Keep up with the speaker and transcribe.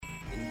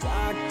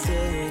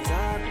Doctor,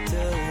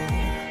 doctor,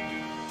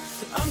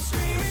 I'm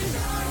screaming,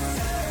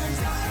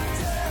 doctor,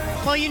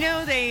 doctor.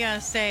 Well, they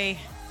say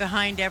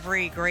behind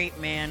every great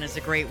man is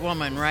a great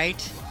woman,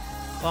 right?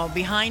 Well,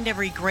 behind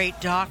every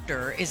great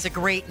doctor is a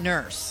great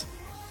nurse.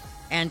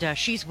 And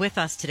she's with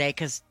us today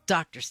because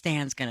Dr.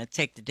 Stan's going to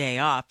take the day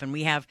off. And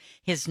we have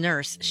his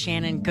nurse,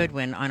 Shannon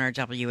Goodwin, on our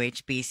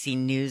WHBC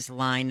News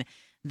line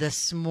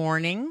this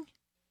morning.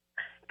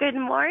 Good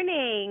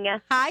morning.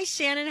 Hi,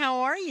 Shannon.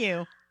 How are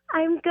you?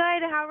 I'm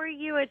good. How are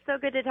you? It's so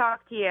good to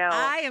talk to you.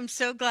 I am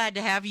so glad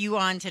to have you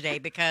on today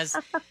because,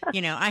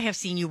 I have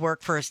seen you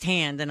work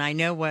firsthand and I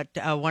know what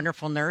a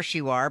wonderful nurse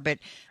you are. But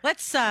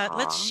let's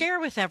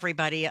share with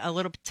everybody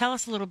tell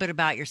us a little bit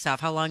about yourself,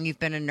 how long you've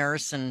been a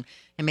nurse and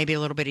maybe a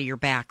little bit of your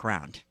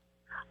background.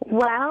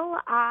 Well,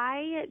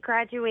 I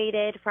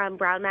graduated from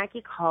Brown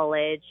Mackie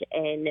College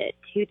in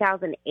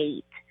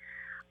 2008.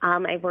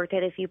 I worked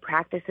at a few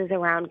practices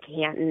around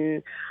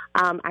Canton.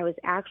 I was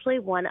actually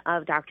one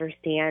of Dr.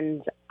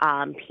 Stan's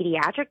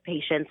pediatric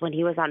patients when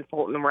he was on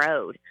Fulton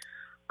Road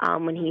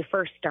when he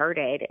first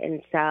started.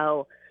 And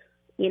so,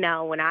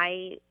 when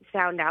I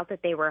found out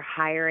that they were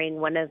hiring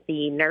one of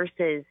the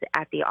nurses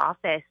at the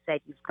office, said,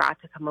 "You've got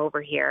to come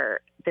over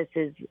here. This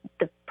is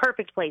the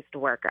perfect place to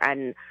work."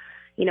 And,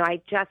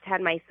 I just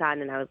had my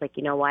son, and I was like,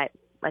 you know what?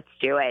 Let's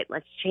do it.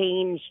 Let's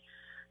change.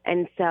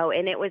 And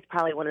it was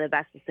probably one of the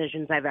best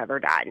decisions I've ever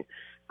done.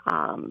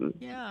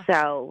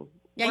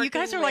 You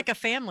guys are like a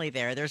family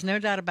there. There's no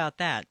doubt about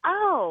that.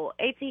 Oh,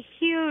 it's a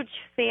huge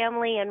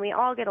family, and we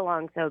all get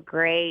along so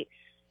great.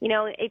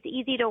 It's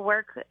easy to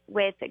work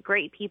with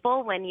great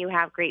people when you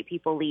have great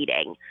people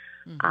leading.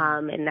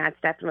 Mm-hmm. And that's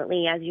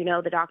definitely, as you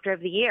know, the doctor of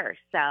the year.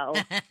 So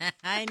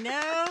I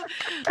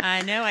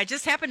know. I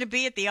just happened to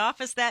be at the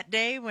office that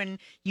day when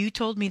you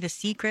told me the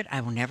secret.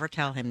 I will never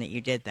tell him that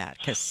you did that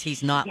because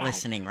he's not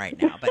listening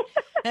right now. But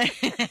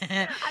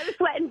I was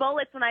sweating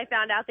bullets when I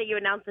found out that you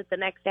announced it the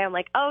next day. I'm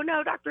like, oh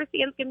no, Dr.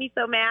 Stan's going to be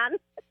so mad.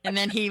 And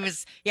then he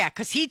was,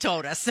 because he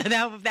told us. So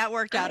that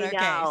worked out okay.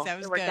 So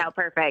it worked out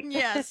perfect.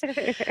 Yes.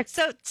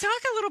 So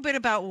talk a little bit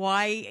about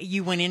why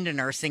you went into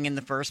nursing in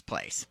the first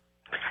place.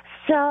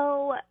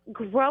 So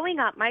growing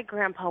up, my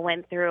grandpa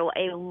went through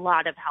a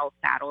lot of health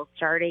battles,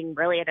 starting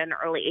really at an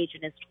early age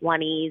in his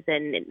 20s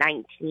and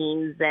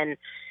 19s. And,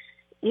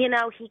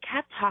 he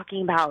kept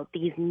talking about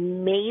these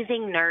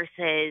amazing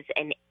nurses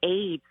and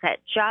aides that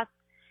just,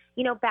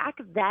 back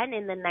then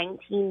in the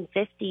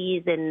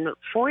 1950s and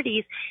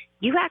 40s,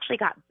 you actually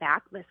got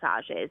back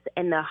massages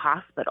in the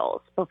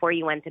hospitals before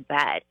you went to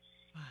bed.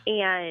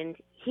 And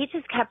he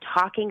just kept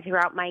talking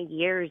throughout my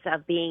years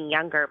of being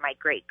younger. My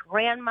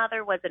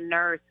great-grandmother was a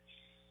nurse,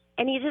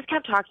 and he just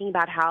kept talking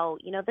about how,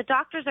 the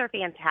doctors are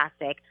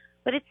fantastic,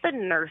 but it's the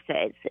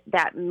nurses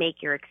that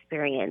make your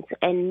experience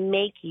and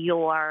make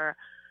your,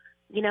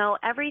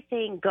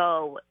 everything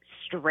go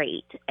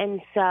straight.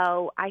 And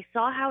so I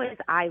saw how his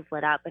eyes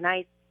lit up, and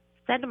I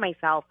said to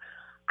myself,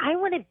 I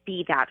want to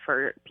be that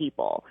for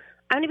people.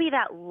 I want to be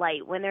that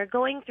light when they're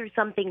going through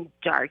something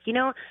dark.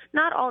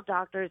 Not all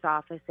doctors'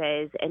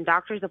 offices and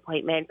doctors'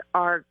 appointments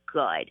are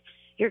good.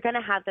 You're going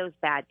to have those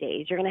bad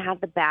days. You're going to have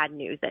the bad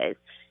newses.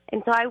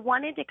 And so I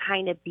wanted to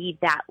kind of be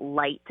that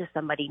light to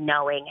somebody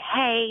knowing,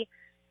 hey,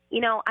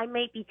 I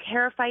might be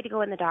terrified to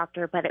go in the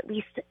doctor, but at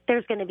least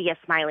there's going to be a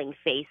smiling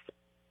face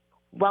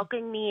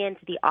welcoming me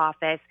into the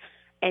office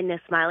and a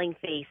smiling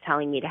face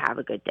telling me to have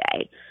a good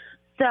day.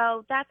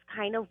 So that's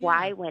kind of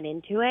why I went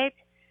into it.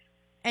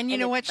 And you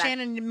know what,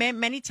 Shannon,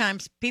 many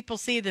times people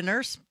see the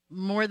nurse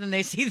more than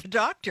they see the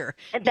doctor.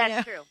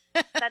 That's true.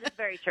 That is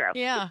very true.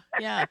 Yeah.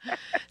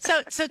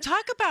 So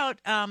talk about,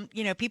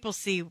 people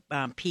see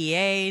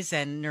PAs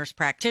and nurse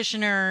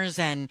practitioners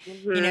and,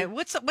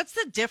 what's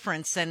the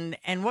difference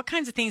and what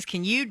kinds of things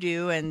can you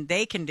do and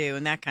they can do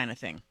and that kind of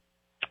thing?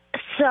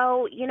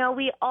 So,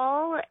 we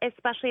all,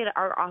 especially at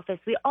our office,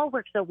 we all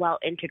work so well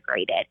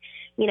integrated.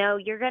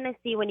 You're going to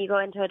see when you go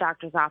into a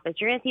doctor's office,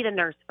 you're going to see the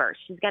nurse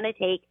first. She's going to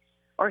take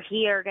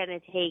he are going to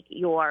take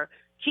your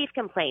chief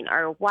complaint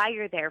or why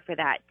you're there for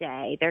that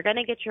day. They're going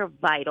to get your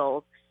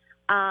vitals.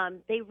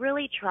 They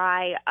really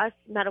try, us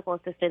medical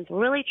assistants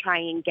really try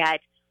and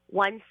get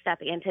one step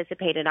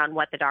anticipated on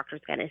what the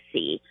doctor's going to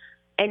see.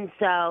 And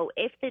so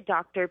if the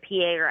doctor, PA,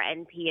 or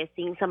NP is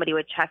seeing somebody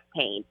with chest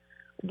pain,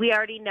 we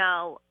already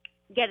know,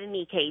 get an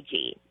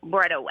EKG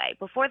right away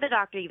before the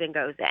doctor even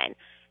goes in.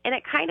 And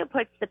it kind of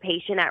puts the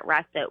patient at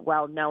rest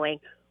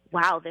knowing,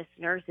 wow, this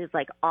nurse is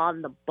like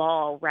on the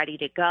ball, ready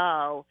to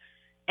go.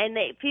 And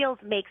it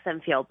makes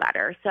them feel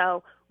better.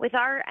 So with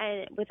our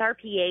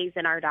PAs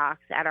and our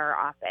docs at our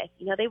office,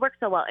 they work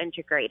so well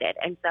integrated.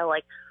 And so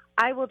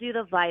I will do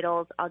the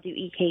vitals, I'll do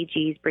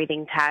EKGs,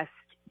 breathing tests,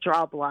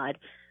 draw blood.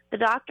 The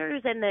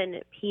doctors and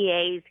the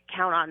PAs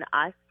count on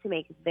us to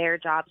make their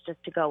jobs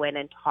just to go in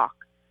and talk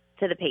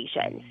to the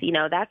patients.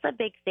 That's a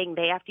big thing.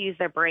 They have to use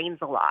their brains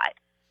a lot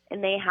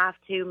and they have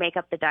to make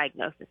up the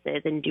diagnoses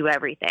and do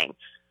everything.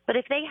 But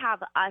if they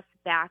have us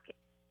back,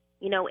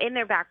 in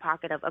their back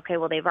pocket of, okay,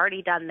 well, they've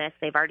already done this,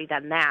 they've already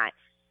done that,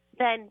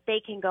 then they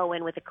can go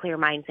in with a clear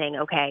mind saying,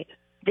 okay,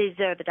 these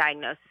are the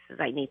diagnoses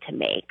I need to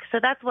make. So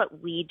that's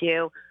what we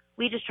do.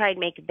 We just try and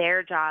make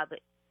their job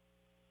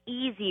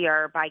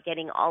easier by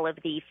getting all of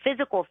the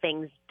physical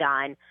things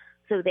done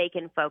so they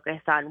can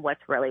focus on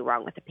what's really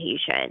wrong with the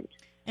patient.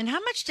 And how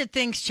much did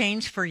things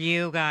change for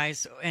you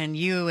guys, and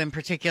you in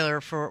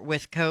particular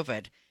with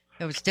COVID?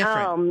 It was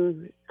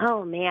different.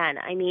 Oh man.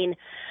 I mean,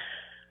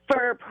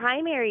 for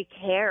primary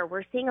care,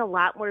 we're seeing a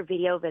lot more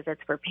video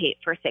visits for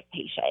sick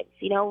patients.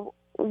 You know,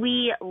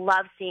 we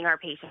love seeing our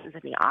patients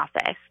in the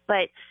office,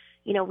 but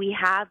you know, we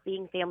have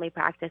being family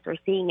practice, we're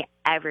seeing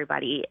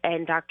everybody.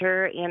 And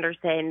Dr.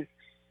 Anderson's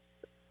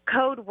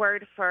code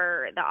word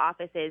for the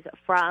office is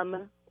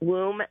from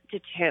womb to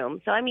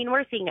tomb. So, I mean,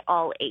 we're seeing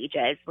all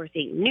ages. We're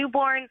seeing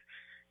newborns,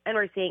 and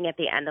we're seeing at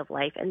the end of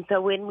life. And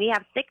so when we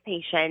have sick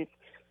patients,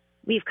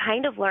 we've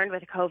kind of learned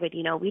with COVID,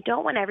 you know, we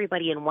don't want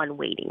everybody in one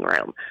waiting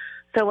room.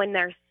 So when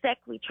they're sick,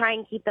 we try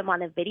and keep them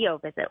on a video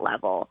visit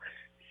level,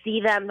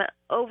 see them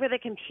over the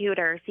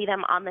computer, see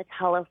them on the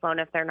telephone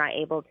if they're not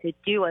able to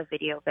do a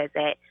video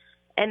visit,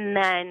 and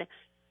then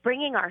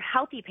bringing our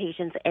healthy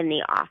patients in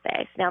the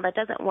office. Now, that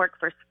doesn't work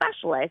for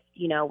specialists,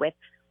 you know, with,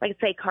 like,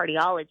 say,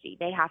 cardiology.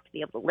 They have to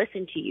be able to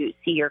listen to you,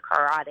 see your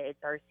carotids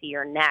or see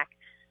your neck.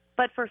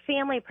 But for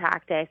family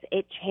practice,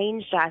 it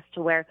changed us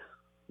to where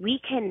we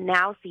can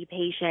now see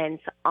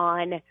patients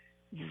on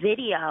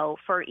video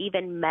for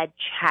even med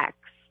checks,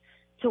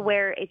 to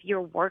where if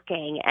you're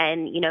working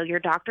and, you know, your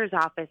doctor's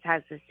office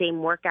has the same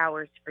work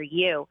hours for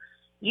you,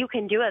 you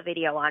can do a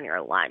video on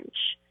your lunch.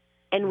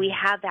 And we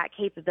have that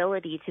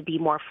capability to be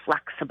more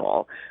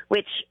flexible,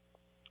 which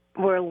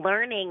we're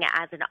learning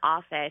as an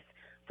office.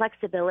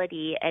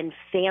 Flexibility and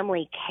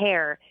family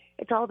care,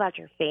 it's all about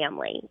your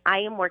family. I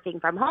am working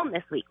from home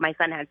this week. My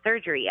son had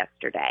surgery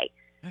yesterday.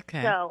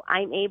 Okay. So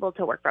I'm able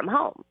to work from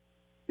home.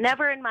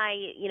 Never in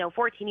my,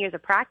 14 years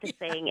of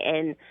practicing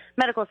in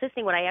medical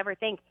assisting would I ever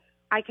think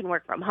I can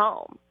work from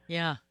home.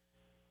 Yeah.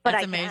 But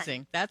That's I can.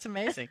 amazing. That's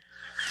amazing.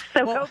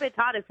 So Well- COVID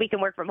taught us we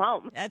can work from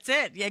home. That's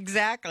it.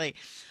 Exactly.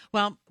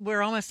 Well,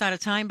 we're almost out of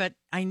time, but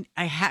I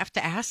have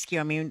to ask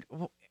you, I mean,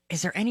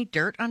 is there any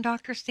dirt on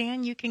Dr.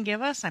 Stan you can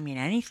give us? I mean,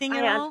 anything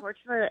at all?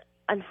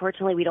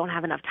 Unfortunately, we don't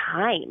have enough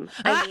time.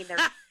 I mean,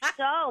 there's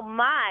so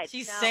much.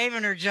 She's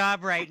saving her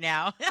job right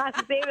now. I'm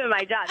saving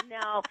my job.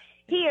 No,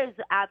 he is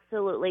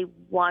absolutely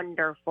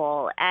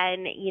wonderful.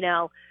 And,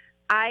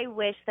 I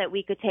wish that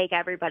we could take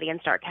everybody in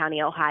Stark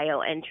County, Ohio,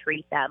 and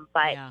treat them.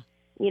 But, Yeah.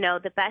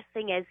 The best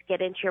thing is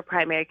get into your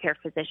primary care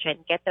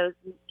physician, get those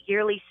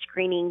yearly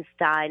screenings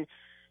done,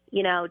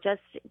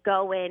 just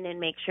go in and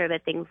make sure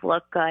that things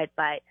look good.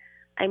 But,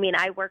 I mean,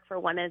 I work for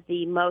one of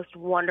the most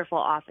wonderful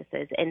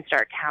offices in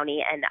Stark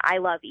County, and I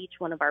love each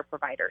one of our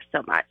providers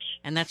so much.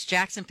 And that's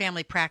Jackson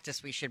Family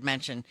Practice, we should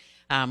mention.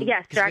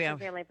 Yes, 'cause Jackson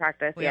Family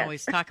Practice. We yes.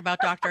 always talk about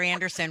Dr.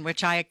 Anderson,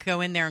 which I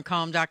go in there and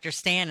call him Dr.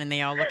 Stan, and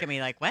they all look at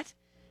me like, what?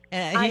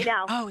 I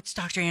know. Oh, it's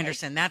Dr.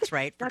 Anderson. That's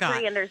right. Forgot.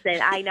 Dr.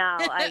 Anderson, I know.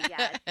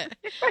 Yes.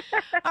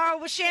 Oh,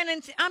 well,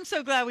 Shannon, I'm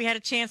so glad we had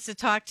a chance to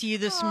talk to you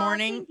this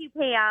morning. Thank you,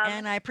 Pam.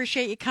 And I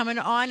appreciate you coming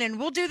on, and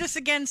we'll do this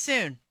again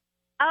soon.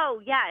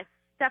 Oh, yes,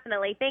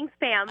 definitely. Thanks,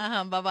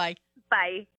 Pam. Bye-bye. Bye.